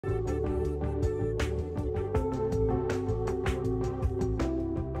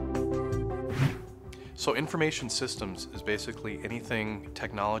So information systems is basically anything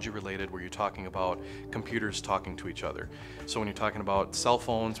technology related where you're talking about computers talking to each other. So when you're talking about cell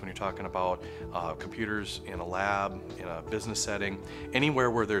phones, when you're talking about computers in a lab, in a business setting, anywhere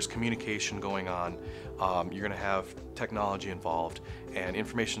where there's communication going on, you're going to have technology involved. And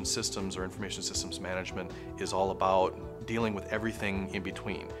information systems or information systems management is all about dealing with everything in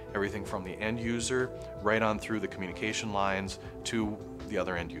between. Everything from the end user right on through the communication lines to the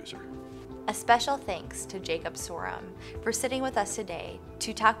other end user. A special thanks to Jacob Sorem for sitting with us today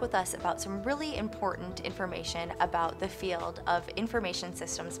to talk with us about some really important information about the field of information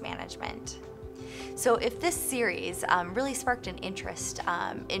systems management. So if this series really sparked an interest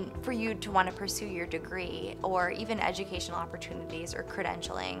for you to want to pursue your degree or even educational opportunities or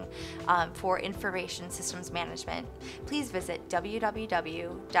credentialing for information systems management, please visit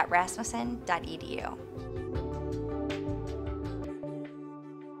www.rasmussen.edu.